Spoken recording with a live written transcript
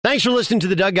Thanks for listening to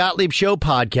the Doug Gottlieb Show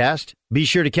podcast. Be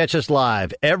sure to catch us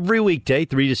live every weekday,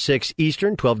 3 to 6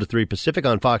 Eastern, 12 to 3 Pacific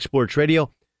on Fox Sports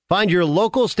Radio. Find your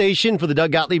local station for the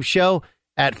Doug Gottlieb Show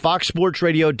at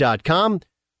foxsportsradio.com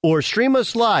or stream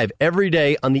us live every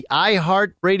day on the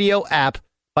iHeartRadio app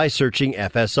by searching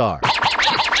FSR. Now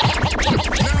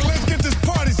let's get this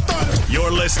party started.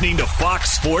 You're listening to Fox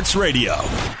Sports Radio.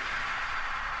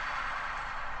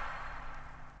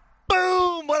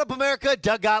 Boom! What up, America?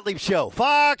 Doug Gottlieb Show.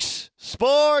 Fox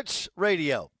Sports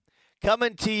Radio.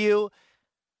 Coming to you.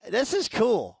 This is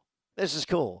cool.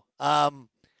 I'm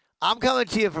coming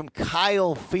to you from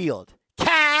Kyle Field.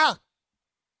 Kyle!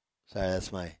 Sorry,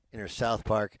 that's my inner South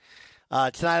Park.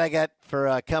 Tonight I got,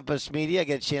 for Compass Media, I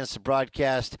get a chance to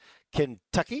broadcast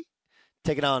Kentucky,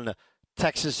 taking on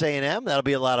Texas A&M. That'll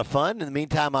be a lot of fun. In the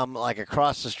meantime, I'm like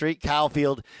across the street. Kyle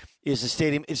Field is a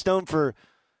stadium. It's known for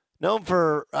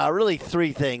really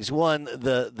three things. One,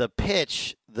 the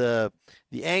pitch, the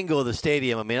angle of the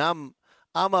stadium. I mean,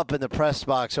 I'm up in the press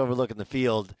box overlooking the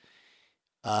field.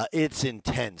 It's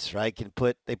intense, right?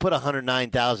 They put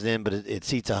 109,000 in, but it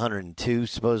seats 102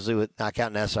 supposedly, with not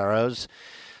counting SROs.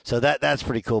 So that's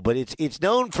pretty cool. But it's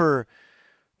known for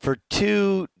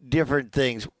two different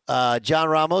things. John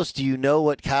Ramos, do you know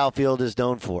what Kyle Field is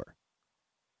known for?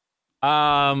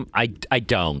 I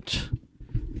don't.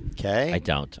 Okay. I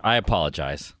don't. I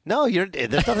apologize. No,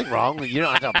 there's nothing wrong. You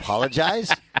don't have to apologize.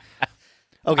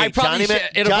 Okay, Johnny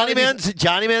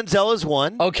Manziel is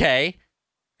one. Okay.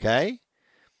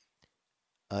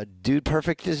 Dude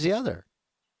Perfect is the other.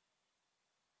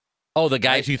 Oh, the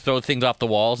guys who throw things off the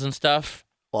walls and stuff?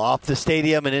 Well, off the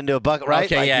stadium and into a bucket, right?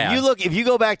 Okay, yeah. If you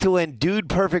go back to when Dude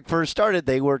Perfect first started,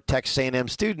 they were Texas A&M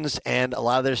students, and a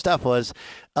lot of their stuff was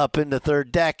up in the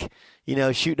third deck,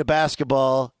 shooting a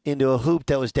basketball into a hoop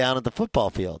that was down at the football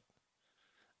field.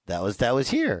 That was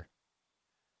here.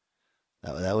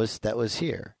 That was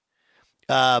here.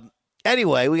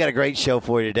 Anyway, we got a great show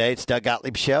for you today. It's Doug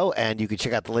Gottlieb Show, and you can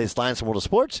check out the latest lines from World of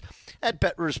Sports at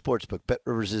Bet Rivers Sportsbook. Bet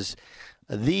Rivers is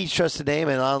the trusted name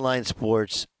in online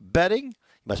sports betting.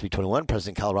 You must be 21,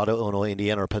 present in Colorado, Illinois,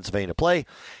 Indiana, or Pennsylvania to play.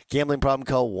 Gambling problem,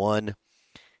 call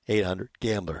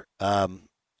 1-800-GAMBLER.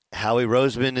 Howie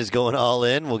Roseman is going all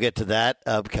in. We'll get to that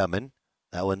upcoming.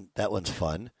 That one's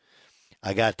fun.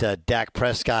 I got Dak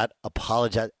Prescott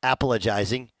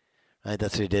apologizing. Right,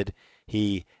 that's what he did.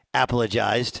 He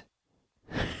apologized.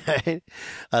 I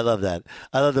love that.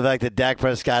 I love the fact that Dak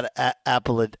Prescott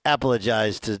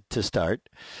apologized to start,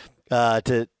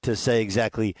 to say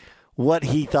exactly what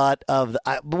he thought of.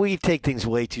 We take things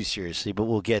way too seriously, but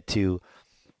we'll get to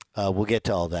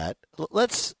all that.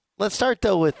 Let's start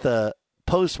though with the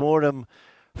postmortem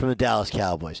from the Dallas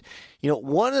Cowboys.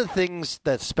 One of the things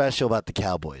that's special about the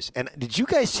Cowboys, and did you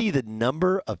guys see the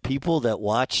number of people that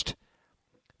watched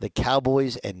the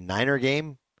Cowboys and Niner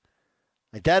game?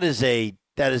 Like that is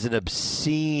an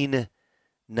obscene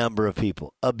number of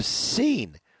people.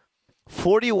 Obscene.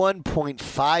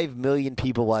 41.5 million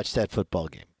people watched that football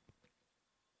game.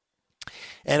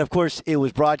 And, of course, it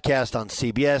was broadcast on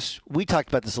CBS. We talked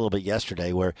about this a little bit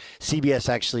yesterday, where CBS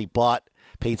actually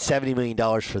paid $70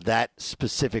 million for that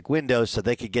specific window so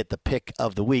they could get the pick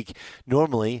of the week.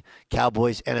 Normally,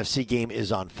 Cowboys NFC game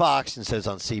is on Fox instead it's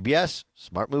on CBS.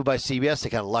 Smart move by CBS.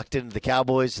 They kind of lucked into the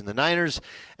Cowboys and the Niners,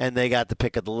 and they got the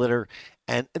pick of the litter.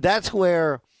 And that's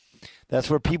where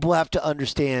people have to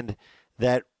understand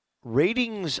that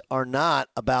ratings are not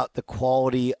about the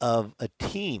quality of a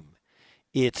team.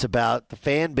 It's about the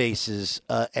fan bases,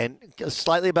 and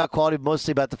slightly about quality,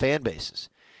 mostly about the fan bases.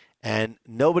 And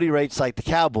nobody rates like the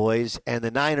Cowboys, and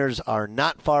the Niners are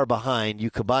not far behind.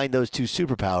 You combine those two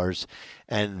superpowers,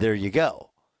 and there you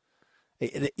go.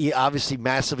 Obviously,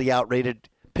 massively outrated.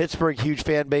 Pittsburgh, huge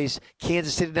fan base.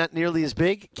 Kansas City, not nearly as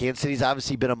big. Kansas City's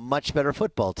obviously been a much better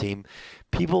football team.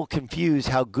 People confuse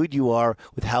how good you are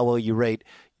with how well you rate.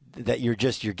 That you're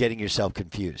getting yourself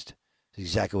confused. That's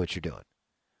exactly what you're doing.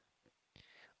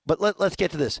 But let's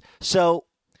get to this. So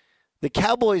the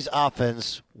Cowboys'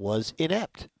 offense was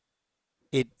inept.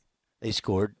 They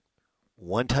scored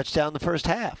one touchdown in the first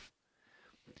half.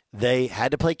 They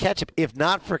had to play catch-up. If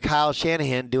not for Kyle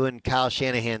Shanahan doing Kyle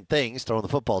Shanahan things, throwing the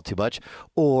football too much,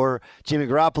 or Jimmy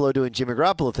Garoppolo doing Jimmy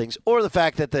Garoppolo things, or the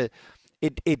fact that they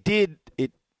did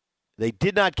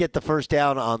not get the first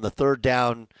down on the third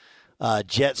down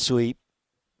jet sweep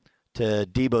to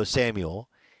Deebo Samuel.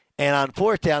 And on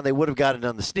fourth down, they would have gotten it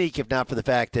on the sneak if not for the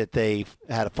fact that they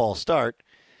had a false start.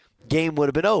 Game would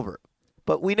have been over.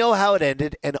 But we know how it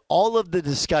ended, and all of the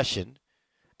discussion,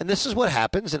 and this is what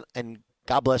happens, and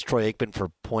God bless Troy Aikman for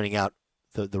pointing out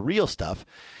the real stuff.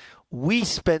 We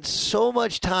spent so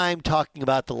much time talking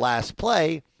about the last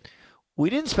play, we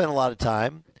didn't spend a lot of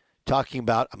time talking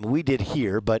about, I mean, we did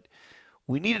here, but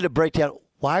we needed to break down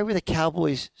why were the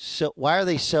Cowboys why are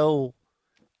they so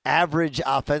average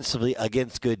offensively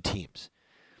against good teams?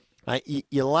 Right?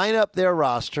 You line up their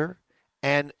roster,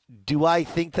 and do I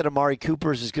think that Amari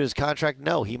Cooper is as good as contract?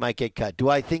 No, he might get cut. Do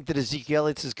I think that Ezekiel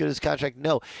Elliott's as good as contract?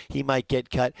 No, he might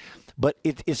get cut. But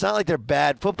it's not like they're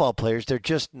bad football players. They're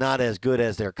just not as good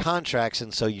as their contracts,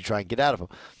 and so you try and get out of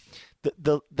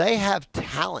them. They have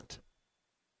talent.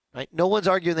 Right? No one's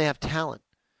arguing they have talent.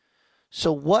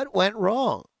 So what went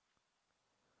wrong?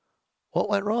 What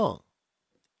went wrong?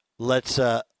 Let's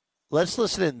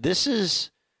listen in. This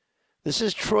is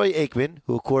Troy Aikman,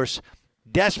 who of course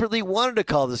desperately wanted to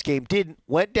call this game, didn't,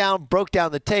 went down, broke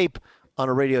down the tape on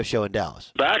a radio show in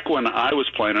Dallas. Back when I was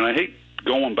playing, and I hate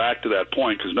going back to that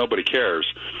point because nobody cares,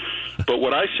 but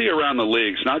what I see around the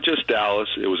leagues, not just Dallas,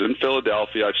 it was in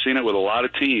Philadelphia, I've seen it with a lot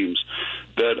of teams,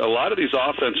 that a lot of these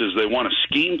offenses, they want to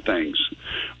scheme things.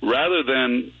 Rather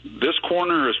than this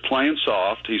corner is playing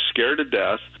soft, he's scared to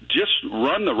death, just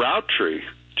run the route tree.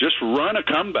 Just run a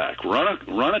comeback, run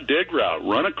a dig route,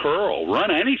 run a curl, run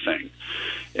anything.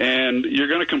 And you're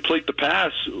going to complete the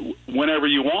pass whenever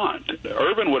you want.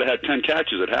 Urban would have had 10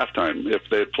 catches at halftime if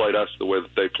they had played us the way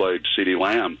that they played CeeDee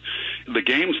Lamb. The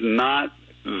game's not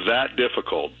that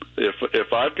difficult.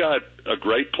 If I've got a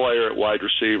great player at wide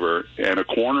receiver and a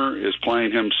corner is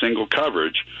playing him single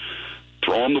coverage,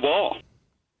 throw him the ball.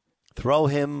 Throw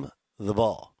him the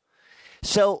ball.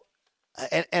 So,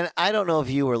 and I don't know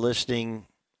if you were listening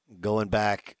going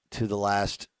back to the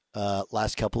last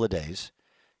couple of days.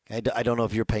 I don't know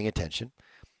if you're paying attention.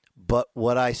 But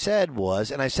what I said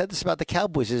was, and I said this about the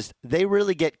Cowboys, is they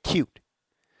really get cute.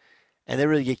 And they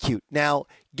really get cute. Now,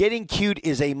 getting cute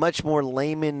is a much more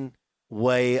layman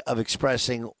way of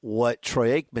expressing what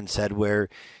Troy Aikman said, where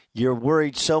you're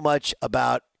worried so much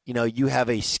about, you have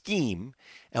a scheme,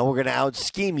 and we're going to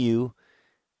out-scheme you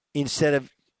instead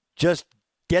of just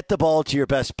get the ball to your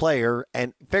best player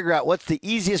and figure out what's the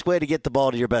easiest way to get the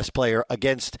ball to your best player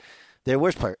against their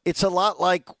worst player. It's a lot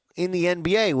like in the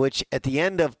NBA, which at the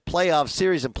end of playoff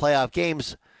series and playoff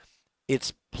games,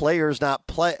 it's players, not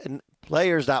plays,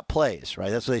 right?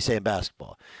 That's what they say in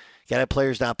basketball. You got to have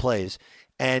players, not plays.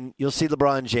 And you'll see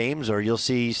LeBron James or you'll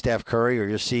see Steph Curry or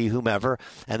you'll see whomever,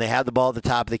 and they have the ball at the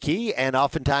top of the key, and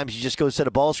oftentimes you just go set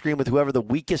a ball screen with whoever the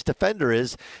weakest defender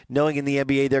is, knowing in the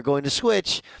NBA they're going to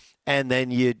switch, and then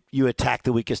you attack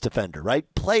the weakest defender, right?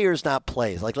 Players, not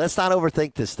plays. Like, let's not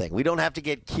overthink this thing. We don't have to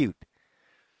get cute.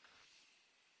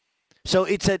 So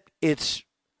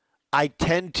I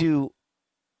tend to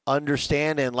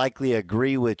understand and likely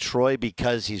agree with Troy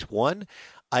because he's won.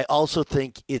 I also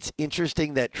think it's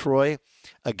interesting that Troy,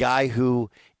 a guy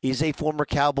who is a former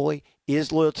Cowboy,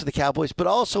 is loyal to the Cowboys, but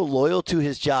also loyal to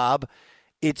his job.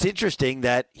 It's interesting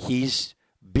that he's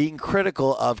being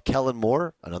critical of Kellen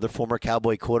Moore, another former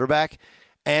Cowboy quarterback,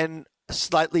 and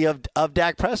slightly of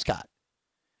Dak Prescott.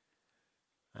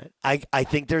 I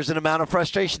think there's an amount of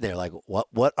frustration there. Like,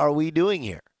 what are we doing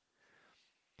here?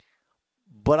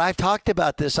 But I've talked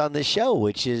about this on this show,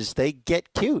 which is they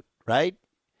get cute, right?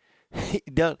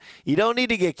 You don't need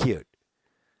to get cute.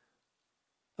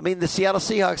 I mean, the Seattle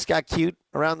Seahawks got cute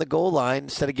around the goal line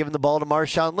instead of giving the ball to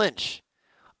Marshawn Lynch.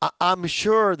 I'm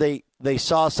sure they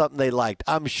saw something they liked.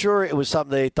 I'm sure it was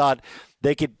something they thought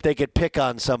they could pick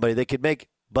on somebody. They could make,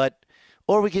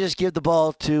 or we could just give the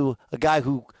ball to a guy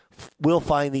who will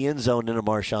find the end zone in a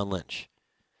Marshawn Lynch.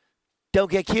 Don't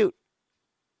get cute.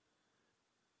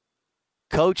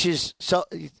 Coaches,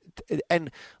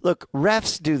 and look,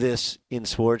 refs do this in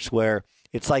sports where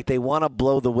it's like they want to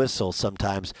blow the whistle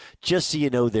sometimes just so you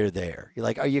know they're there. You're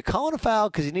like, are you calling a foul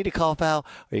because you need to call a foul? Or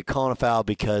are you calling a foul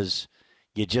because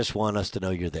you just want us to know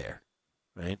you're there,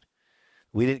 right?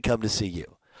 We didn't come to see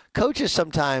you. Coaches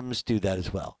sometimes do that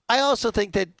as well. I also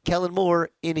think that Kellen Moore,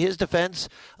 in his defense,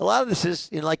 a lot of this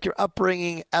is like your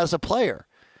upbringing as a player.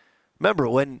 Remember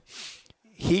when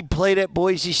he played at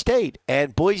Boise State,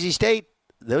 and Boise State,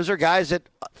 those are guys that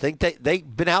think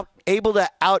they've been able to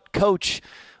out-coach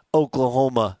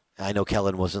Oklahoma. I know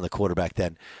Kellen wasn't the quarterback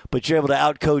then, but you're able to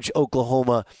out-coach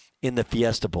Oklahoma in the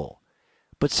Fiesta Bowl.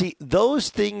 But see, those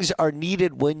things are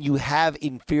needed when you have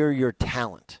inferior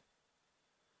talent,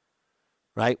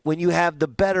 right? When you have the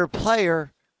better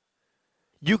player,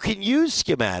 you can use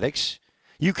schematics.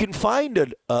 You can find a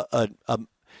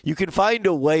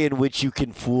way in which you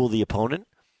can fool the opponent.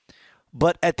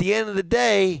 But at the end of the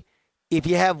day, if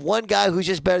you have one guy who's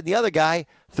just better than the other guy,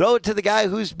 throw it to the guy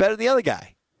who's better than the other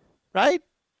guy, right?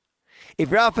 If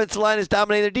your offensive line is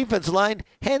dominating their defensive line,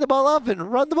 hand the ball off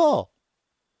and run the ball.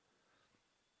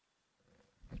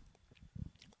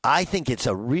 I think it's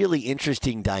a really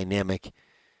interesting dynamic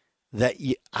that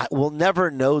we'll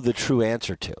never know the true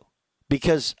answer to,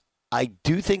 because I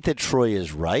do think that Troy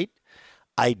is right.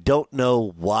 I don't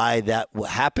know why that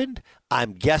happened.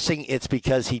 I'm guessing it's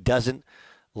because he doesn't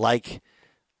like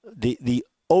the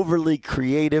overly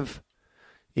creative,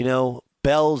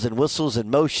 bells and whistles and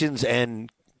motions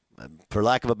and, for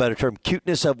lack of a better term,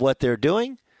 cuteness of what they're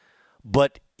doing.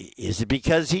 But is it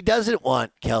because he doesn't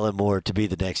want Kellen Moore to be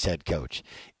the next head coach?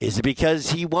 Is it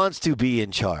because he wants to be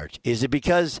in charge? Is it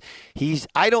because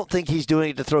I don't think he's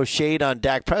doing it to throw shade on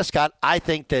Dak Prescott. I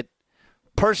think that,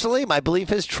 personally, my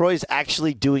belief is Troy's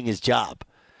actually doing his job,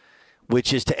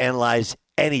 which is to analyze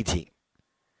any team.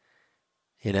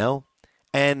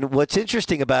 And what's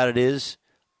interesting about it is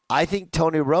I think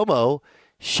Tony Romo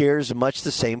shares much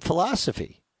the same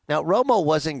philosophy. Now, Romo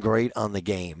wasn't great on the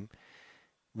game.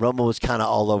 Romo was kind of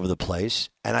all over the place,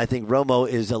 and I think Romo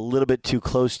is a little bit too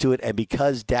close to it, and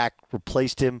because Dak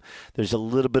replaced him, there's a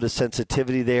little bit of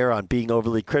sensitivity there on being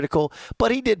overly critical, but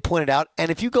he did point it out,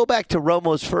 and if you go back to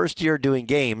Romo's first year doing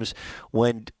games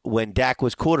when Dak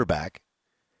was quarterback,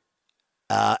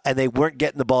 and they weren't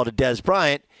getting the ball to Dez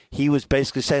Bryant, he was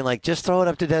basically saying, just throw it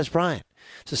up to Dez Bryant.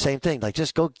 It's the same thing.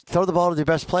 Just go throw the ball to their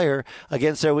best player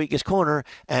against their weakest corner,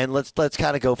 and let's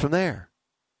kind of go from there.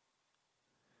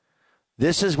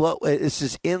 This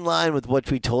is in line with what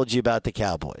we told you about the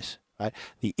Cowboys, right?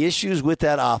 The issues with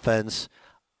that offense.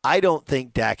 I don't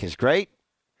think Dak is great.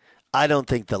 I don't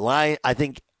think I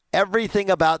think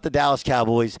everything about the Dallas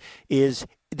Cowboys is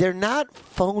they're not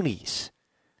phonies.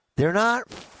 They're not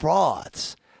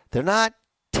frauds. They're not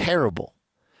terrible.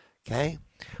 Okay?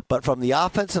 But from the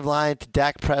offensive line to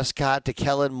Dak Prescott to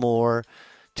Kellen Moore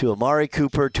to Amari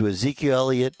Cooper to Ezekiel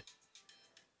Elliott,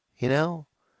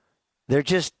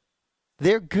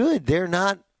 they're good. They're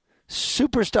not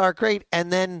superstar great.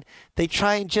 And then they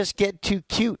try and just get too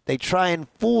cute. They try and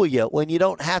fool you when you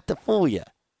don't have to fool you.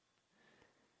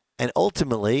 And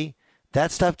ultimately,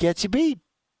 that stuff gets you beat.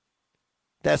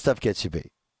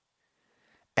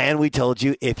 And we told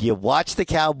you, if you watch the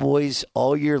Cowboys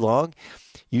all year long,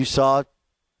 you saw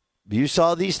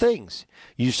these things.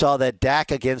 You saw that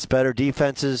Dak against better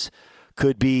defenses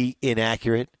could be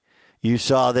inaccurate. You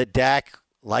saw that Dak,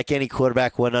 like any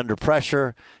quarterback, when under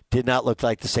pressure, did not look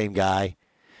like the same guy.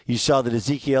 You saw that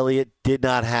Ezekiel Elliott did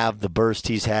not have the burst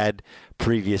he's had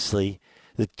previously.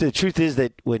 The truth is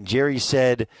that when Jerry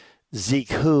said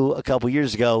Zeke who a couple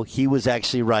years ago, he was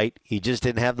actually right. He just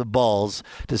didn't have the balls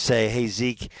to say, hey,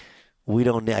 Zeke, we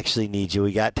don't actually need you.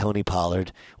 We got Tony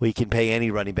Pollard. We can pay any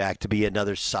running back to be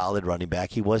another solid running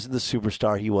back. He wasn't the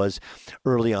superstar he was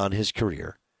early on in his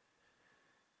career.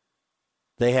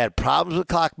 They had problems with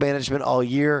clock management all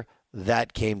year.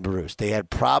 That came to roost. They had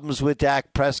problems with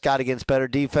Dak Prescott against better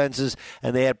defenses,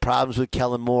 and they had problems with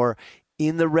Kellen Moore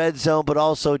in the red zone, but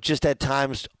also just at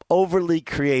times overly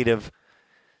creative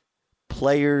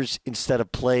players instead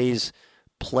of plays,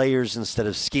 players instead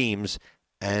of schemes,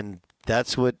 and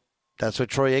that's what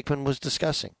Troy Aikman was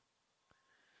discussing.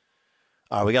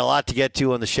 All right, we got a lot to get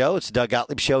to on the show. It's the Doug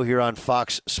Gottlieb Show here on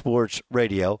Fox Sports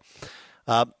Radio.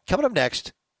 Coming up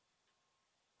next,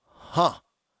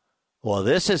 well,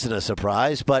 this isn't a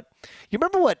surprise, but you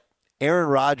remember what Aaron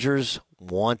Rodgers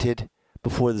wanted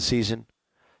before the season?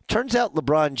 Turns out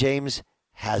LeBron James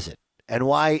has it, and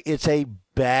why it's a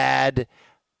bad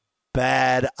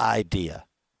idea.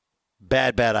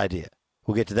 Bad idea.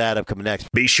 We'll get to that upcoming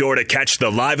next. Be sure to catch the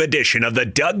live edition of the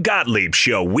Doug Gottlieb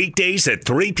Show weekdays at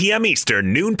 3 p.m.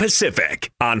 Eastern, noon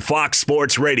Pacific on Fox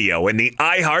Sports Radio and the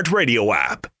iHeartRadio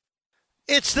app.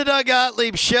 It's the Doug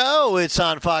Gottlieb Show. It's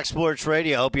on Fox Sports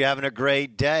Radio. Hope you're having a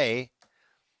great day.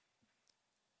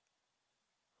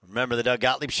 Remember the Doug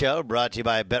Gottlieb Show, brought to you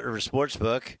by Bet River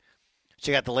Sportsbook.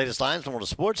 Check out the latest lines from the world of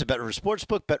sports at Bet River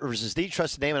Sportsbook. Bet Rivers is the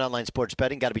trusted name in online sports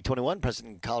betting. Got to be 21. Present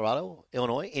in Colorado,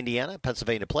 Illinois, Indiana,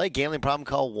 Pennsylvania to play. Gambling problem,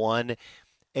 call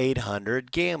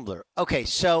 1-800-GAMBLER. Okay,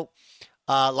 so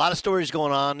a lot of stories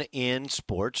going on in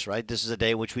sports, right? This is a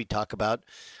day in which we talk about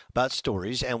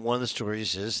stories, and one of the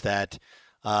stories is that,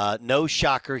 no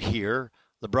shocker here,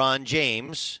 LeBron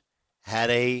James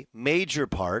had a major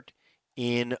part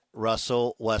in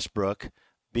Russell Westbrook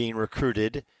being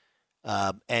recruited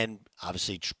and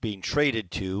obviously being traded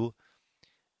to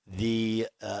the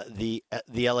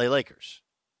LA Lakers.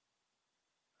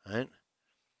 Right?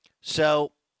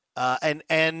 So,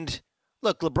 and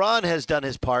look, LeBron has done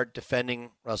his part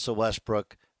defending Russell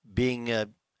Westbrook, being a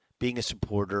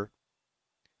supporter.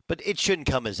 But it shouldn't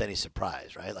come as any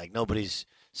surprise, right? Like, nobody's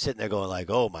sitting there going like,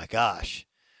 oh, my gosh.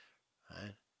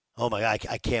 Right? Oh, my God,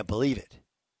 I can't believe it.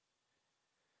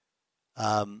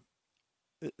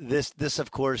 This,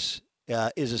 of course,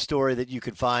 is a story that you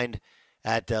can find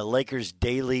at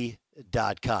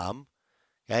LakersDaily.com.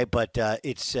 Okay, but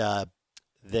it's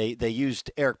they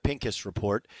used Eric Pincus'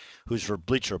 report, who's for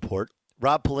Bleacher Report.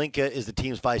 Rob Pelinka is the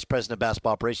team's vice president of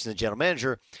basketball operations and general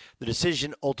manager. The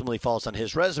decision ultimately falls on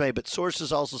his resume, but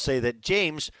sources also say that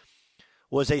James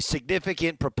was a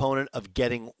significant proponent of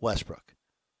getting Westbrook.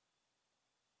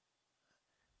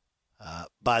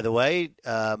 By the way,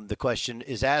 the question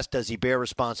is asked, does he bear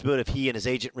responsibility if he and his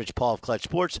agent, Rich Paul of Clutch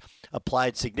Sports,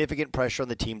 applied significant pressure on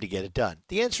the team to get it done?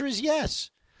 The answer is yes.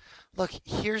 Look,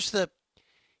 here's the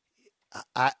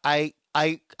I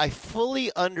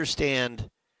fully understand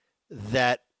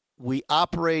that we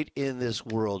operate in this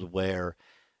world where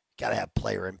you got to have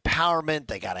player empowerment,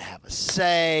 they got to have a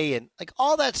say, and like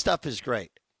all that stuff is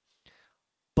great.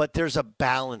 But there's a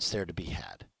balance there to be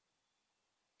had.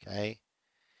 Okay?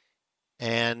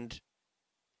 And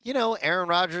Aaron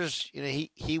Rodgers,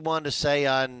 he wanted to say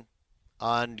on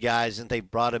guys, and they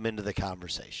brought him into the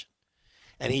conversation.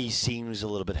 And he seems a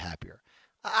little bit happier.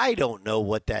 I don't know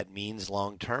what that means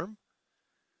long term.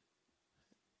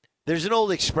 There's an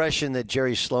old expression that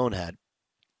Jerry Sloan had.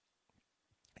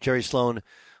 Jerry Sloan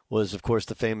was, of course,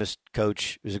 the famous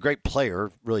coach. He was a great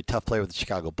player, really tough player with the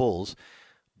Chicago Bulls,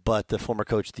 but the former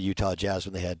coach of the Utah Jazz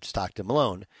when they had Stockton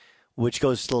Malone, which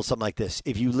goes a little something like this.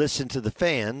 If you listen to the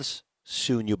fans,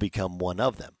 soon you'll become one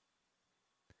of them.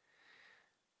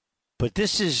 But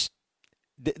this was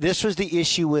the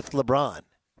issue with LeBron.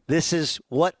 This is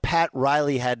what Pat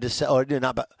Riley had to say, or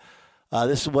not.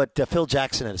 This is what Phil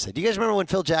Jackson had to say. Do you guys remember when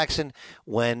Phil Jackson,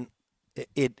 when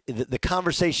the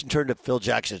conversation turned to Phil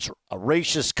Jackson's a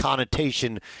racist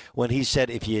connotation when he said,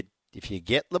 if you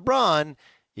get LeBron,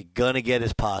 you're gonna get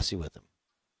his posse with him,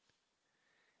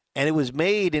 and it was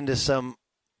made into some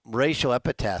racial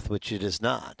epithet, which it is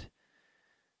not.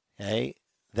 Okay,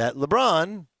 that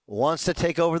LeBron wants to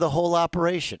take over the whole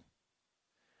operation.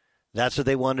 That's what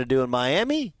they want to do in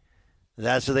Miami.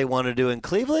 That's what they want to do in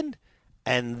Cleveland.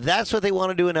 And that's what they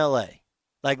want to do in L.A.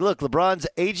 Like, look, LeBron's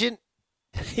agent,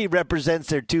 he represents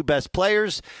their two best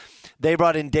players. They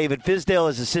brought in David Fizdale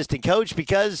as assistant coach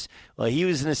because, well, he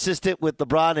was an assistant with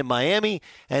LeBron in Miami,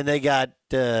 and they got,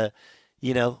 so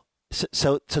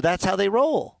that's how they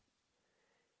roll.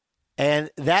 And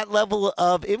that level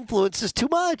of influence is too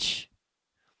much.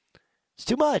 It's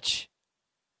too much.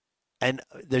 And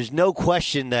there's no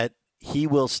question that he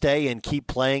will stay and keep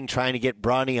playing, trying to get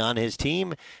Bronny on his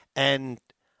team. And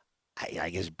I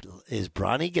guess, is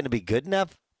Bronny going to be good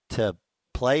enough to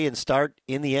play and start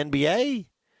in the NBA?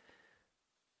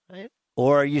 Right?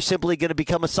 Or are you simply going to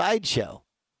become a sideshow?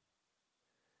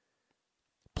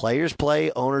 Players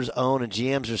play, owners own, and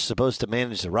GMs are supposed to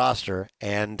manage the roster.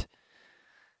 And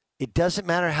it doesn't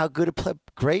matter how good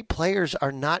great players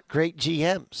are not great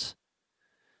GMs.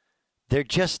 They're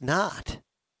just not.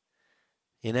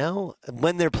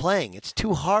 When they're playing, it's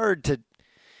too hard to.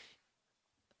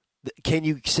 Can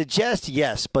you suggest?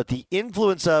 Yes, but the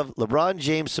influence of LeBron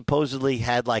James supposedly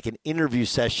had like an interview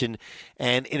session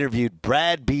and interviewed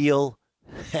Brad Beal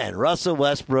and Russell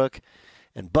Westbrook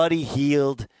and Buddy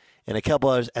Hield and a couple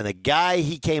others, and the guy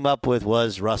he came up with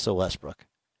was Russell Westbrook,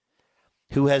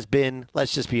 who has been,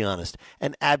 let's just be honest,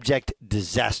 an abject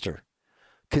disaster,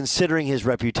 considering his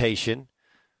reputation,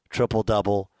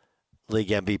 triple-double, league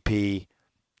MVP,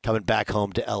 coming back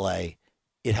home to L.A.,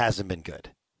 it hasn't been good.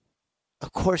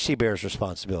 Of course he bears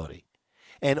responsibility.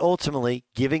 And ultimately,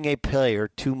 giving a player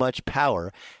too much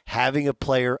power, having a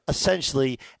player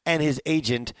essentially and his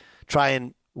agent try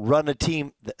and run a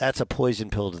team, that's a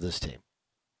poison pill to this team.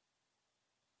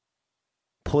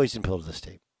 Poison pill to this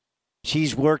team.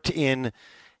 He's worked in,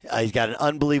 he's got an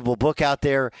unbelievable book out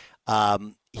there.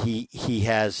 He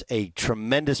has a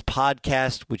tremendous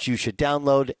podcast, which you should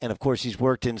download. And, of course, he's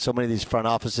worked in so many of these front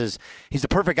offices. He's the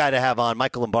perfect guy to have on.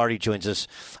 Michael Lombardi joins us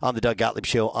on the Doug Gottlieb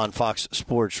Show on Fox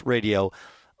Sports Radio.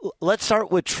 Let's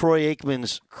start with Troy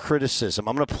Aikman's criticism.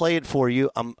 I'm going to play it for you.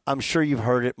 I'm sure you've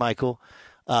heard it, Michael,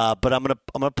 but I'm going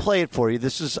to play it for you.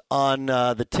 This is on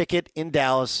the Ticket in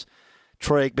Dallas.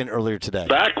 Troy Aikman earlier today.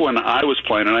 Back when I was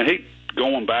playing, and I hate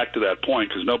going back to that point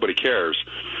because nobody cares,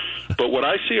 but what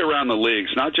I see around the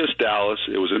leagues, not just Dallas,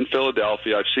 it was in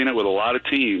Philadelphia, I've seen it with a lot of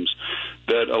teams,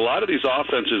 that a lot of these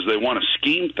offenses, they want to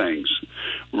scheme things.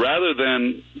 Rather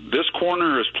than this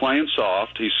corner is playing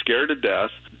soft, he's scared to death,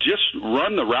 just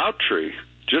run the route tree.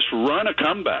 Just run a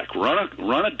comeback,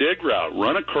 run a dig route,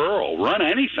 run a curl, run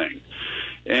anything.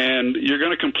 And you're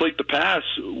going to complete the pass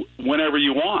whenever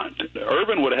you want.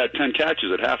 Irvin would have had 10 catches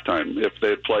at halftime if they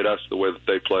had played us the way that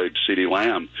they played CeeDee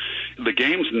Lamb. The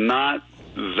game's not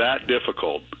that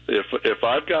difficult. If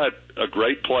I've got a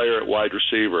great player at wide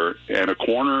receiver and a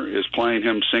corner is playing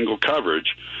him single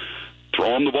coverage,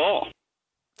 throw him the ball.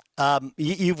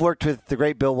 You've worked with the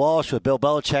great Bill Walsh, with Bill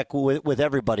Belichick, with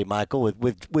everybody, Michael,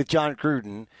 with John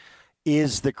Gruden.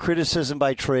 Is the criticism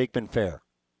by Troy Aikman fair?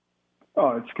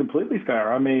 Oh, it's completely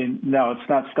fair. I mean, no, it's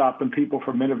not stopping people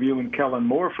from interviewing Kellen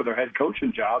Moore for their head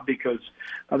coaching job, because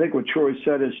I think what Troy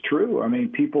said is true. I mean,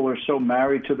 people are so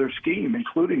married to their scheme,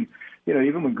 including,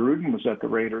 even when Gruden was at the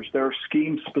Raiders, they're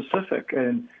scheme specific.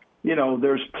 And,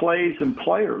 there's plays and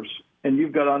players, and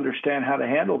you've got to understand how to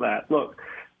handle that. Look,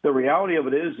 the reality of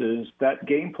it is that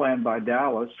game plan by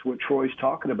Dallas, what Troy's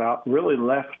talking about, really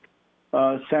left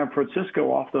San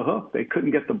Francisco off the hook. They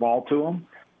couldn't get the ball to them.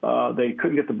 They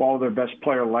couldn't get the ball to their best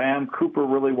player, Lamb. Cooper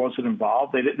really wasn't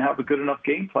involved. They didn't have a good enough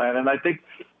game plan. And I think,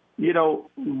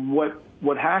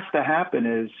 what has to happen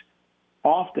is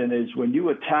when you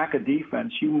attack a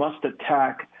defense, you must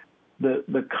attack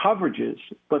the coverages,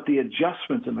 but the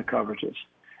adjustments in the coverages.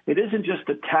 It isn't just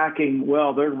attacking,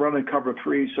 well, they're running cover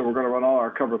 3, so we're going to run all our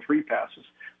cover 3 passes.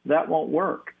 That won't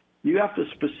work. You have to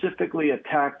specifically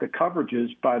attack the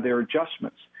coverages by their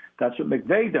adjustments. That's what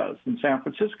McVay does in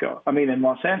in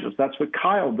Los Angeles. That's what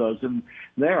Kyle does in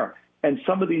there. And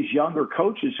some of these younger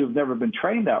coaches who've never been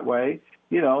trained that way,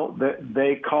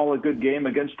 they call a good game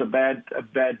against a bad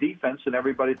defense, and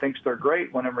everybody thinks they're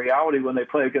great, when in reality, when they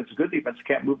play against a good defense,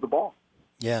 they can't move the ball.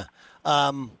 Yeah.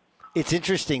 It's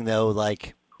interesting, though,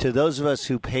 to those of us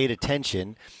who paid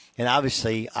attention, and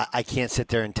obviously I can't sit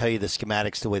there and tell you the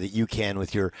schematics the way that you can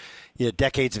with your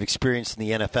decades of experience in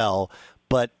the NFL,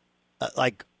 but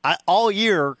all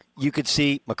year you could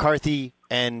see McCarthy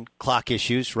and clock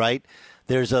issues, right?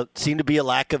 Seemed to be a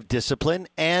lack of discipline,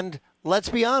 and let's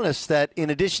be honest that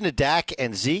in addition to Dak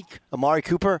and Zeke, Amari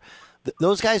Cooper,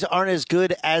 those guys aren't as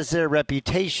good as their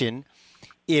reputation.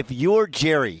 If you're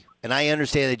Jerry, and I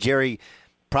understand that Jerry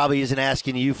probably isn't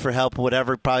asking you for help or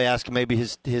whatever, probably asking maybe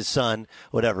his son,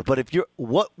 whatever. But if you're,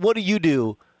 what do you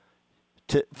do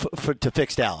to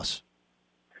fix Dallas?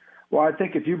 Well, I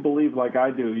think if you believe like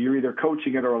I do, you're either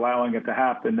coaching it or allowing it to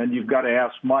happen. Then you've got to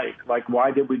ask Mike,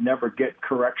 why did we never get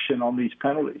correction on these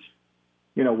penalties?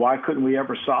 Why couldn't we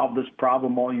ever solve this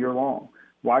problem all year long?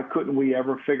 Why couldn't we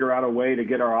ever figure out a way to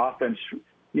get our offense,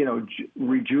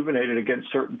 rejuvenated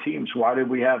against certain teams? Why did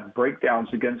we have breakdowns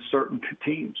against certain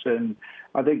teams? And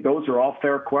I think those are all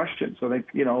fair questions. I think,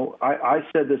 I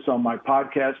said this on my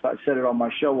podcast. I said it on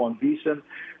my show on VSiN.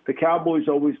 The Cowboys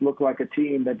always looked like a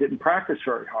team that didn't practice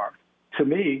very hard, to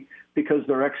me, because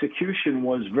their execution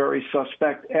was very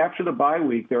suspect. After the bye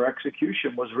week, their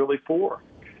execution was really poor.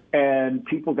 And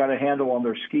people got a handle on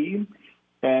their scheme,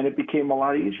 and it became a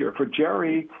lot easier. For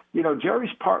Jerry,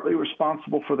 Jerry's partly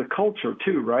responsible for the culture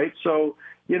too, right? So,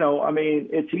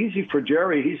 it's easy for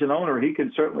Jerry. He's an owner. He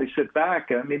can certainly sit back.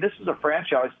 This is a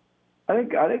franchise, I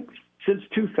think since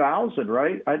 2000,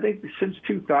 right? I think since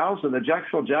 2000, the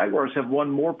Jacksonville Jaguars have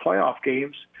won more playoff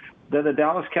games than the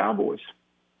Dallas Cowboys.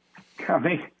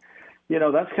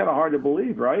 That's kind of hard to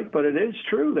believe, right? But it is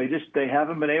true. They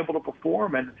haven't been able to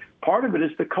perform, and part of it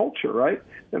is the culture, right?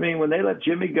 When they let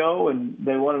Jimmy go and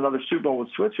they won another Super Bowl with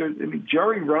Switzer,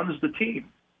 Jerry runs the team.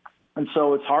 And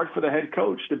so it's hard for the head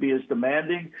coach to be as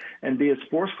demanding and be as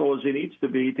forceful as he needs to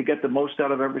be to get the most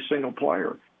out of every single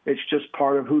player. It's just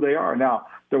part of who they are. Now,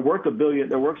 they're worth $1 billion.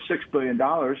 They're worth $6 billion.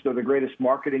 They're the greatest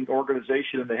marketing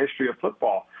organization in the history of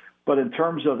football. But in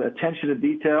terms of attention to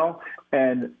detail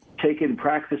and taking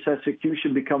practice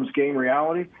execution becomes game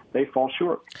reality, they fall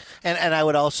short. And I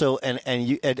would also and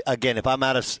you again, if I'm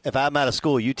out of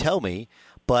school, you tell me.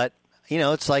 But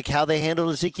it's like how they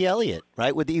handled Ezekiel Elliott,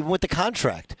 right? Even with the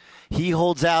contract, he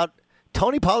holds out.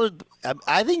 Tony Pollard.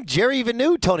 I think Jerry even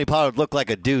knew Tony Pollard looked like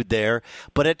a dude there,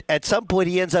 but at some point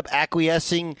he ends up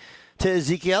acquiescing to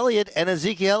Ezekiel Elliott, and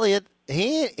Ezekiel Elliott.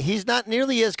 He's not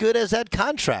nearly as good as that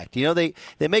contract. They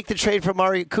make the trade for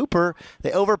Amari Cooper.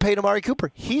 They overpaid Amari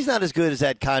Cooper. He's not as good as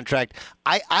that contract.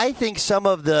 I think some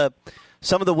of the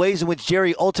ways in which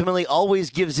Jerry ultimately always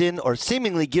gives in or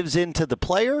seemingly gives in to the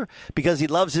player because he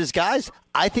loves his guys,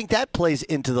 I think that plays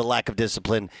into the lack of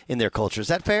discipline in their culture. Is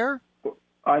that fair?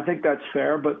 I think that's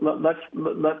fair, but let's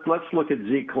look at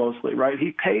Zeke closely, right?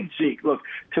 He paid Zeke. Look,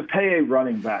 to pay a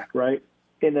running back, right?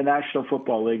 In the National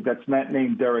Football League that's not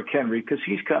named Derrick Henry because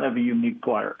he's kind of a unique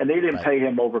player. And they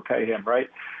didn't overpay him, right?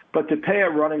 But to pay a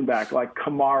running back like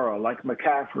Kamara, like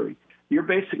McCaffrey, you're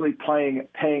basically paying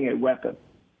a weapon.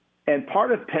 And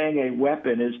part of paying a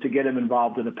weapon is to get him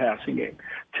involved in the passing game,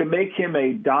 to make him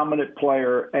a dominant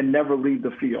player and never leave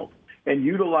the field. and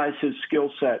utilize his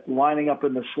skill set, lining up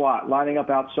in the slot, lining up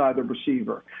outside the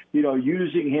receiver,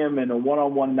 using him in a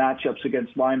one-on-one matchups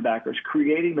against linebackers,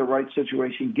 creating the right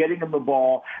situation, getting him the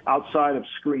ball outside of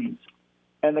screens.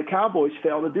 And the Cowboys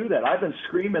fail to do that. I've been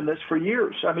screaming this for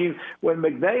years. I mean, when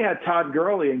McVay had Todd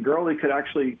Gurley and Gurley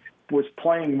was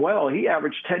playing well, he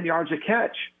averaged 10 yards a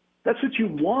catch. That's what you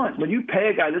want. When you pay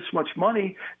a guy this much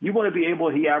money, you want to be able,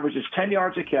 he averages 10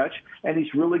 yards a catch, and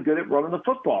he's really good at running the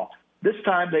football. This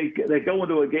time they go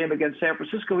into a game against San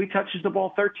Francisco, he touches the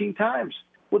ball 13 times.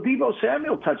 Well, Deebo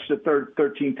Samuel touched it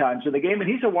 13 times in the game, and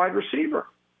he's a wide receiver.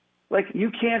 Like, you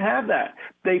can't have that.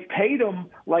 They paid him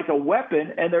like a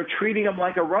weapon, and they're treating him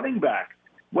like a running back.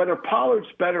 Whether Pollard's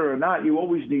better or not, you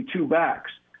always need two backs.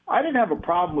 I didn't have a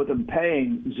problem with them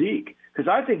paying Zeke because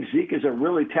I think Zeke is a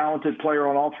really talented player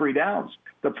on all three downs.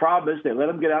 The problem is they let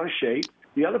him get out of shape.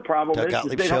 The other problem is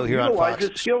they don't utilize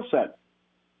his skill set.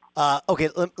 Okay,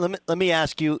 let me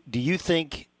ask you, do you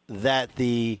think that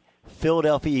the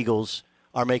Philadelphia Eagles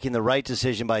are making the right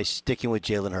decision by sticking with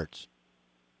Jalen Hurts?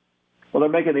 Well, they're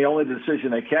making the only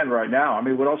decision they can right now. I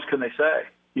mean, what else can they say?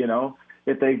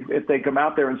 If they come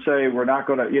out there and say we're not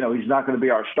going to, he's not going to be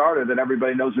our starter, then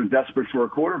everybody knows they're desperate for a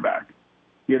quarterback.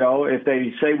 If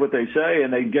they say what they say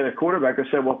and they get a quarterback, they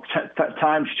say, well,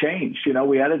 times changed.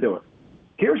 We had to do it.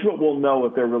 Here's what we'll know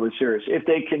if they're really serious. If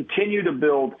they continue to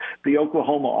build the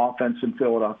Oklahoma offense in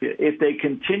Philadelphia, if they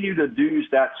continue to use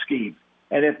that scheme,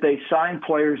 and if they sign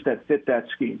players that fit that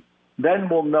scheme, then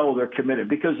we'll know they're committed.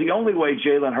 Because the only way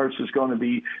Jalen Hurts is going to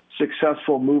be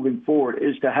successful moving forward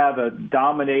is to have a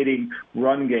dominating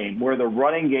run game where the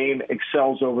running game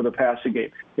excels over the passing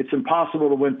game. It's impossible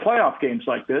to win playoff games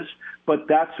like this, but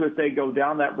that's if they go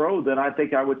down that road, then I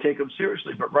think I would take them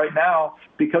seriously. But right now,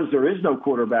 because there is no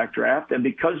quarterback draft and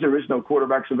because there is no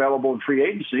quarterbacks available in free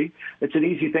agency, it's an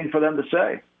easy thing for them to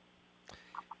say.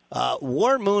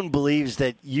 Warren Moon believes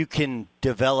that you can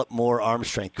develop more arm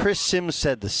strength. Chris Sims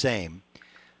said the same.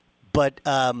 But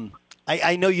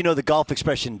I know you know the golf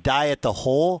expression, die at the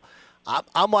hole.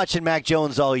 I'm watching Mac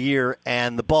Jones all year,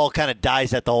 and the ball kind of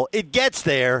dies at the hole. It gets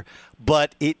there,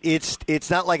 but it's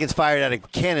not like it's fired out of a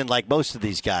cannon like most of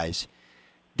these guys.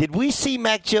 Did we see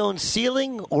Mac Jones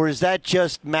ceiling, or is that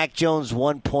just Mac Jones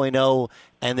 1.0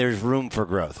 and there's room for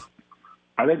growth?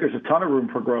 I think there's a ton of room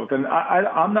for growth, and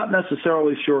I'm not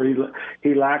necessarily sure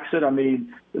he lacks it. I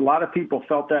mean, a lot of people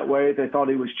felt that way. They thought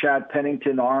he was Chad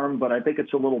Pennington arm, but I think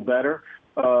it's a little better.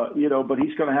 But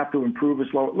he's going to have to improve his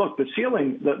lower. Look, the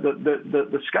ceiling,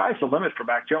 the sky's the limit for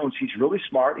Mac Jones. He's really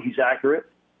smart. He's accurate.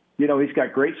 He's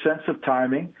got great sense of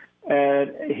timing.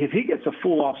 And if he gets a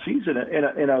full off season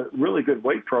in a really good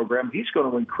weight program, he's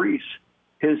going to increase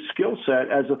his skill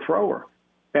set as a thrower.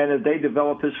 And if they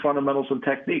develop his fundamentals and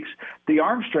techniques, the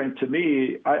arm strength to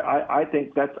me, I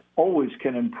think that always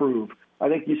can improve. I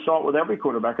think you saw it with every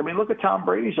quarterback. I mean, look at Tom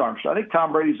Brady's arm strength. I think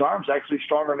Tom Brady's arm's actually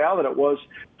stronger now than it was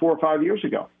 4 or 5 years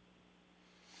ago.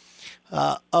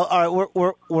 All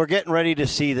right, we're getting ready to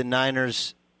see the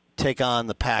Niners take on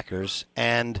the Packers,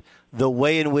 and the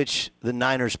way in which the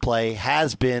Niners play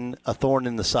has been a thorn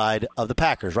in the side of the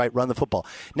Packers, right? Run the football.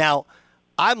 Now,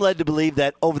 I'm led to believe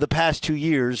that over the past 2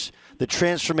 years, the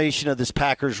transformation of this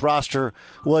Packers roster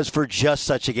was for just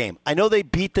such a game. I know they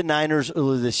beat the Niners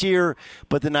earlier this year,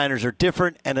 but the Niners are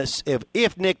different. And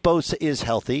if Nick Bosa is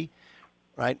healthy,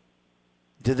 right,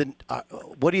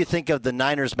 what do you think of the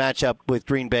Niners matchup with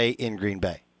Green Bay in Green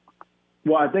Bay?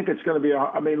 Well, I think it's going to be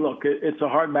it's a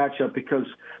hard matchup because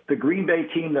the Green Bay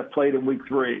team that played in Week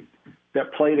 3,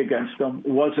 that played against them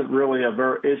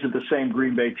isn't the same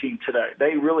Green Bay team today.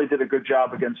 They really did a good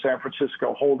job against San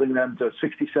Francisco, holding them to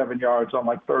 67 yards on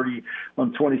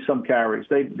 20-some carries.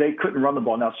 They couldn't run the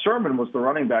ball. Now, Sermon was the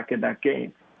running back in that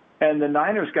game. And the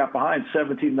Niners got behind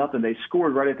 17-0. They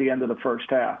scored right at the end of the first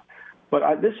half.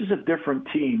 But this is a different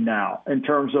team now in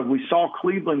terms of we saw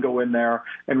Cleveland go in there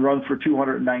and run for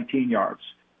 219 yards,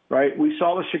 right? We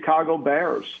saw the Chicago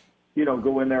Bears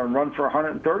go in there and run for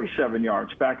 137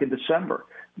 yards back in December.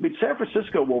 I mean, San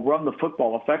Francisco will run the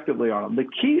football effectively on them. The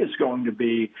key is going to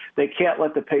be they can't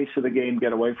let the pace of the game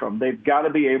get away from them. They've got to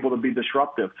be able to be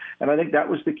disruptive. And I think that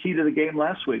was the key to the game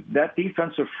last week. That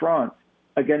defensive front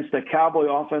against the Cowboy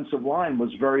offensive line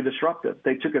was very disruptive.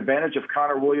 They took advantage of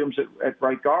Connor Williams at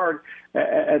right guard,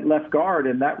 at left guard,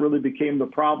 and that really became the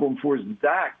problem for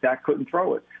Dak. Dak couldn't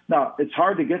throw it. Now, it's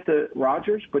hard to get to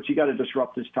Rodgers, but you got to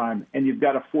disrupt his time, and you've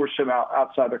got to force him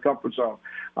outside their comfort zone.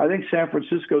 I think San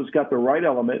Francisco's got the right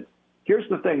element. Here's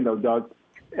the thing, though, Doug.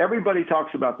 Everybody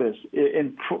talks about this.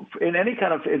 In any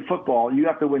kind of in football, you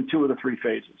have to win 2 of the 3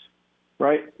 phases.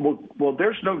 Right? Well,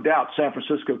 there's no doubt San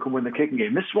Francisco can win the kicking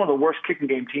game. This is one of the worst kicking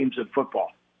game teams in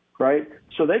football, right?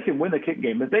 So they can win the kick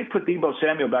game. If they put Deebo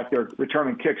Samuel back there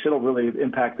returning kicks, it'll really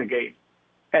impact the game.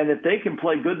 And if they can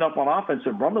play good enough on offense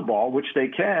and run the ball, which they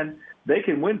can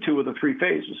win 2 of the 3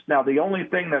 phases. Now, the only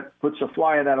thing that puts a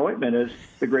fly in that ointment is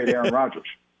the great Aaron Rodgers.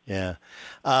 Yeah.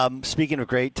 Speaking of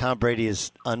great, Tom Brady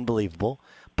is unbelievable,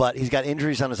 but he's got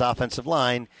injuries on his offensive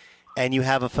line, and you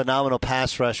have a phenomenal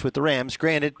pass rush with the Rams.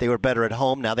 Granted, they were better at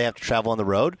home. Now they have to travel on the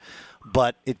road,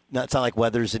 but it's not like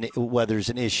weather's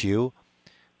an issue.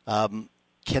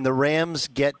 Can the Rams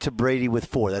get to Brady with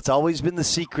 4? That's always been the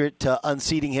secret to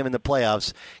unseating him in the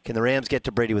playoffs. Can the Rams get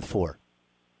to Brady with 4?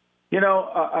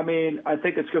 I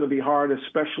think it's going to be hard,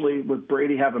 especially with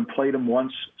Brady having played him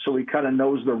once, so he kind of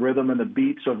knows the rhythm and the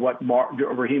beats of what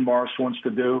Raheem Morris wants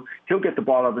to do. He'll get the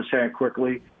ball out of his hand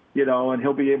quickly, and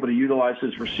he'll be able to utilize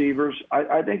his receivers.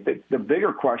 I think that the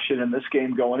bigger question in this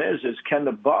game going is can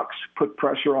the Bucs put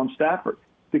pressure on Stafford?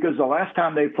 Because the last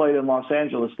time they played in Los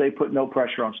Angeles, they put no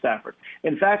pressure on Stafford.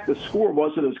 In fact, the score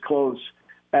wasn't as close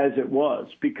as it was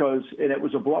and it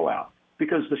was a blowout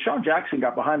because Deshaun Jackson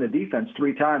got behind the defense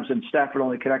 3 times and Stafford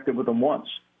only connected with him once.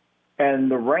 And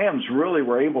the Rams really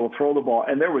were able to throw the ball,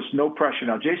 and there was no pressure.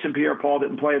 Now, Jason Pierre-Paul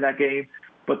didn't play in that game,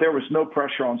 but there was no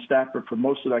pressure on Stafford for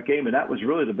most of that game, and that was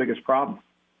really the biggest problem.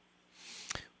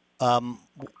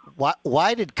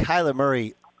 Why did Kyler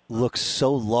Murray look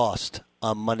so lost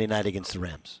on Monday night against the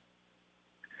Rams?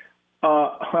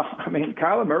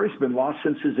 Kyler Murray's been lost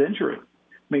since his injury.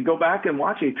 Go back and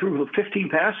watch it. He threw 15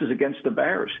 passes against the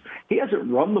Bears. He hasn't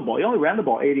run the ball. He only ran the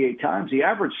ball 88 times. He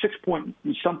averaged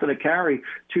 6-point-something a carry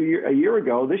a year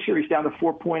ago. This year he's down to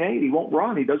 4.8. He won't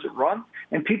run. He doesn't run,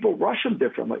 and people rush him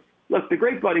differently. Look, the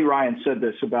great Buddy Ryan said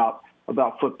this about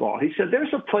football. He said,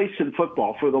 there's a place in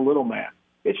football for the little man.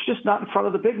 It's just not in front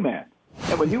of the big man.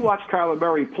 And when you watch Kyler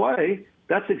Murray play,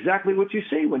 that's exactly what you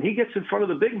see. When he gets in front of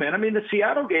the big man, the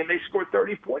Seattle game, they scored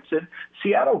 30 points in.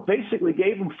 Seattle basically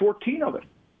gave him 14 of it.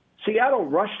 Seattle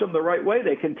rushed him the right way.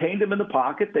 They contained him in the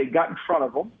pocket. They got in front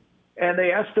of him, and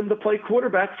they asked him to play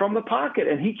quarterback from the pocket,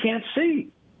 and he can't see.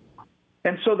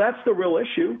 And so that's the real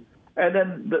issue. And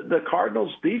then the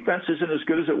Cardinals' defense isn't as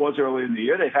good as it was earlier in the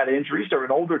year. They've had injuries. They're an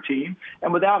older team.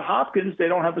 And without Hopkins, they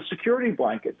don't have the security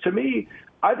blanket. To me,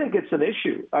 I think it's an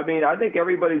issue. I think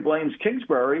everybody blames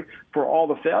Kingsbury for all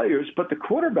the failures, but the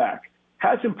quarterback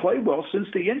hasn't played well since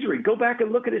the injury. Go back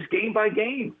and look at his game by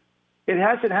game. It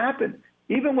hasn't happened.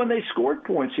 Even when they scored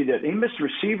points, he didn't. He missed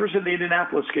receivers in the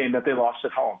Indianapolis game that they lost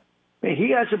at home.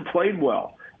 He hasn't played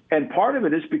well. And part of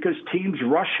it is because teams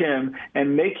rush him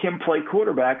and make him play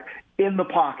quarterback in the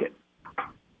pocket.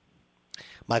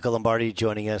 Michael Lombardi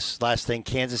joining us. Last thing,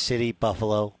 Kansas City,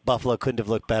 Buffalo. Buffalo couldn't have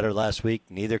looked better last week.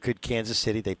 Neither could Kansas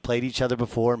City. They played each other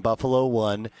before, and Buffalo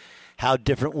won. How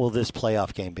different will this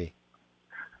playoff game be?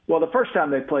 Well, the first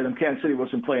time they played them, Kansas City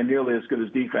wasn't playing nearly as good as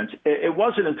defense. It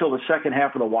wasn't until the second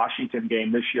half of the Washington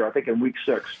game this year, I think in Week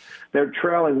 6. They're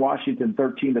trailing Washington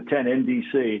 13-10 in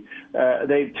D.C.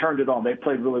 They turned it on. They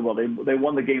played really well. They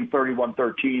won the game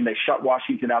 31-13. They shut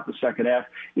Washington out the second half.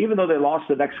 Even though they lost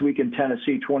the next week in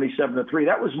Tennessee 27-3,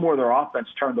 that was more their offense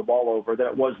turned the ball over than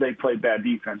it was they played bad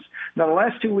defense. Now, the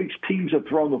last 2 weeks, teams have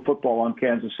thrown the football on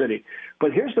Kansas City.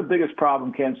 But here's the biggest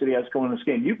problem Kansas City has going in this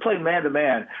game. You play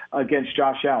man-to-man against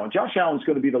Josh Allen. Josh Allen's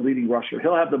going to be the leading rusher.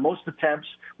 He'll have the most attempts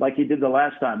like he did the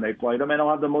last time they played him, and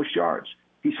he'll have the most yards.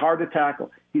 He's hard to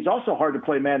tackle. He's also hard to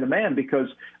play man-to-man because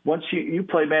once you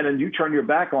play man and you turn your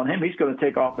back on him, he's going to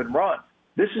take off and run.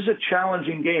 This is a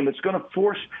challenging game. It's going to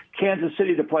force Kansas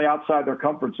City to play outside their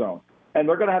comfort zone, and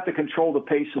they're going to have to control the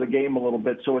pace of the game a little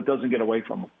bit so it doesn't get away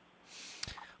from them.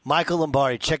 Michael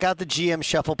Lombardi, check out the GM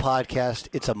Shuffle podcast.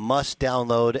 It's a must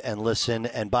download and listen.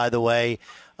 And by the way,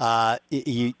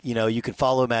 you can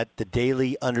follow him at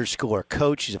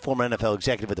 @thedaily_coach. He's a former NFL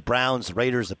executive with the Browns, the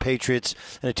Raiders, the Patriots,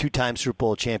 and a 2-time Super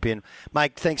Bowl champion.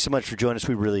 Mike, thanks so much for joining us.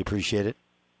 We really appreciate it.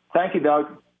 Thank you, Doug.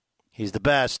 He's the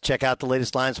best. Check out the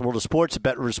latest lines in the world of sports at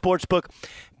Bet Rivers Sportsbook.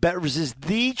 Bet Rivers is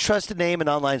the trusted name in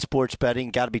online sports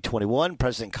betting. Got to be 21.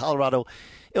 Present in Colorado,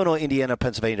 Illinois, Indiana,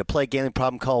 Pennsylvania. To play gambling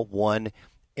problem, call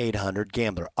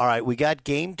 1-800-GAMBLER. All right, we got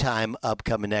game time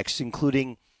upcoming next,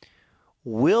 including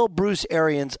will Bruce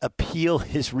Arians appeal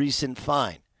his recent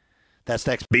fine? That's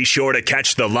next. Be sure to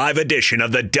catch the live edition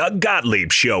of the Doug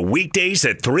Gottlieb Show weekdays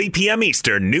at 3 p.m.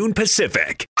 Eastern, noon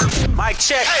Pacific. Mic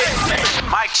check.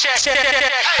 Mic check.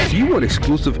 Do you want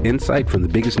exclusive insight from the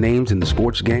biggest names in the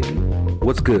sports game?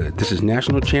 What's good? This is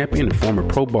national champion and former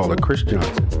pro baller Chris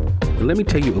Johnson. And let me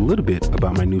tell you a little bit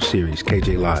about my new series,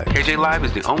 KJ Live. KJ Live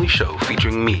is the only show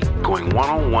featuring me going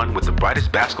one-on-one with the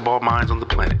brightest basketball minds on the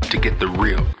planet to get the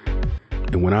real.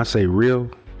 And when I say real,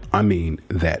 I mean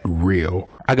that real.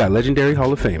 I got legendary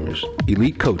Hall of Famers,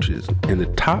 elite coaches, and the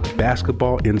top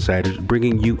basketball insiders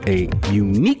bringing you a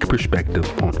unique perspective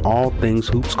on all things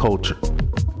hoops culture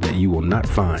that you will not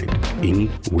find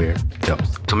anywhere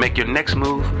else. So make your next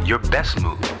move your best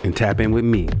move and tap in with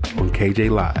me on KJ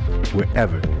Live,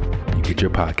 wherever you get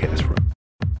your podcast from.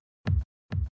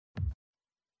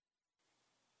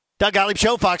 Doug Gottlieb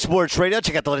Show, Fox Sports Radio.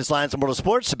 Check out the latest lines on World of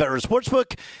Sports, the Better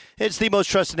Sportsbook. It's the most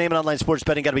trusted name in online sports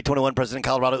betting. Got to be 21, present in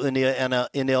Colorado, Indiana,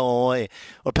 Illinois,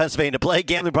 or Pennsylvania to play.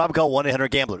 Gambling problem, call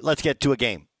 1-800-GAMBLER. Let's get to a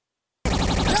game.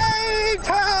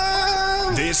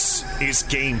 This is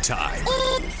Game Time.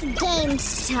 It's game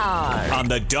time. On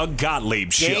the Doug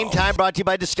Gottlieb Show. Game Time brought to you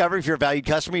by Discover. If you're a valued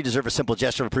customer, you deserve a simple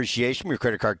gesture of appreciation from your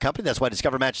credit card company. That's why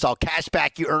Discover matches all cash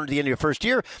back you earned at the end of your first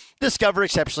year. Discover,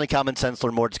 exceptionally common sense.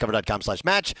 Learn more at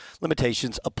discover.com/match.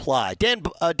 Limitations apply. Dan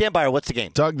Byer, what's the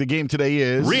game? Doug, the game today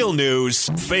is Real news,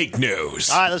 fake news.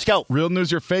 All right, let's go. Real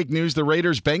news or fake news. The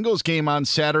Raiders-Bengals game on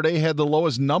Saturday had the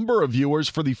lowest number of viewers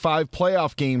for the 5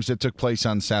 playoff games that took place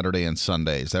on Saturday and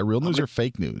Sunday. Is that real news or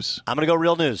fake news? I'm going to go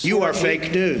real news. You are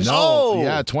fake news. No.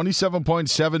 Yeah,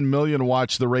 27.7 million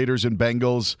watched the Raiders and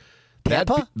Bengals.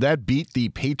 Tampa? That beat the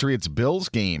Patriots-Bills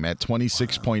game at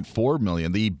 26.4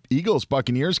 million. The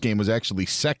Eagles-Buccaneers game was actually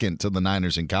second to the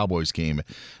Niners and Cowboys game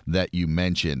that you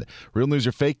mentioned. Real news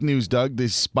or fake news, Doug?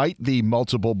 Despite the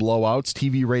multiple blowouts,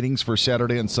 TV ratings for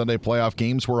Saturday and Sunday playoff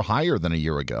games were higher than a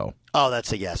year ago. Oh,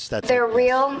 that's a yes. They're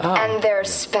real and they're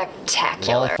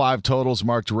spectacular. All 5 totals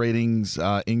marked ratings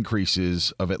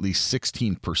increases of at least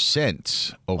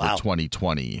 16% over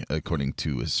 2020, according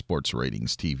to Sports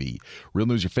Ratings TV. Real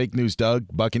news or fake news, Doug?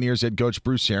 Buccaneers head coach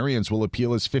Bruce Arians will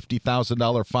appeal his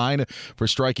 $50,000 fine for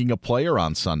striking a player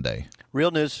on Sunday.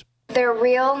 Real news. They're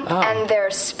real and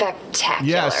they're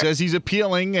spectacular. Yeah, says he's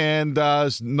appealing and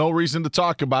no reason to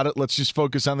talk about it. Let's just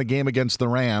focus on the game against the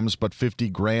Rams, but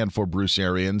 $50,000 for Bruce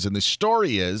Arians. And the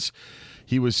story is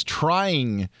he was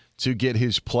trying to get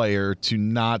his player to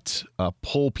not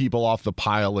pull people off the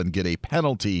pile and get a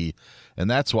penalty,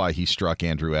 and that's why he struck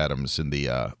Andrew Adams in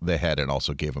the head and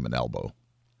also gave him an elbow.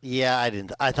 Yeah, I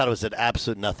didn't. I thought it was an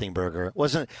absolute nothing burger. It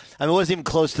wasn't even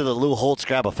close to the Lou Holtz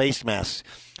grab a face mask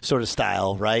sort of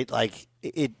style, right? Like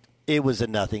it was a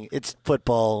nothing. It's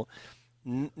football,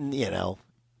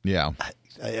 Yeah.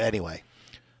 Anyway.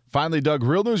 Finally, Doug,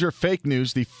 real news or fake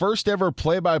news? The first ever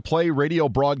play-by-play radio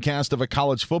broadcast of a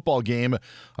college football game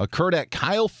occurred at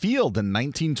Kyle Field in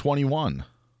 1921.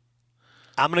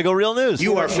 I'm going to go real news.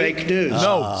 You are fake news.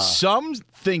 No, some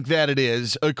think that it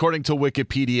is, according to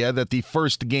Wikipedia, that the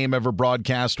first game ever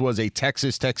broadcast was a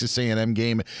Texas A&M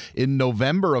game in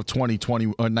November of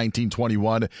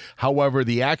 1921. However,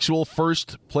 the actual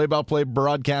first play-by-play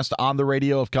broadcast on the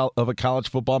radio of a college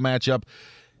football matchup,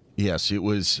 yes, it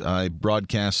was a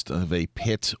broadcast of a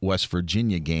Pitt, West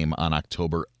Virginia game on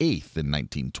October 8th in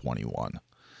 1921.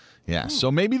 Yeah,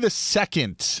 so maybe the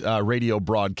second radio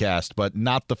broadcast, but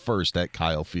not the first at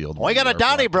Kyle Field. We got a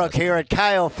Donnybrook here at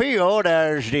Kyle Field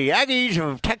as the Aggies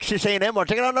of Texas A&M are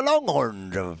taking on the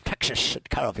Longhorns of Texas at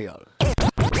Kyle Field.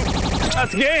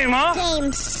 That's game, huh?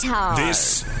 Game time.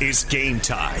 This is Game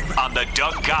Time on the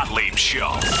Doug Gottlieb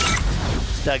Show.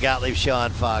 Doug Gottlieb Show on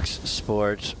Fox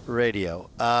Sports Radio.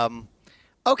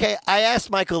 Okay, I asked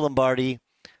Michael Lombardi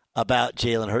about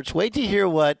Jalen Hurts. Wait to hear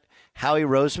what Howie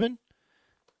Roseman,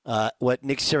 what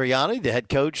Nick Sirianni, the head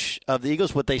coach of the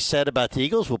Eagles, what they said about the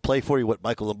Eagles. We'll play for you what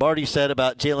Michael Lombardi said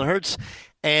about Jalen Hurts.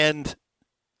 And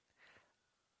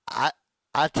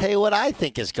I'll tell you what I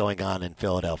think is going on in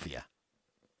Philadelphia.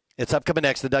 It's upcoming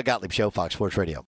next, the Doug Gottlieb Show, Fox Sports Radio.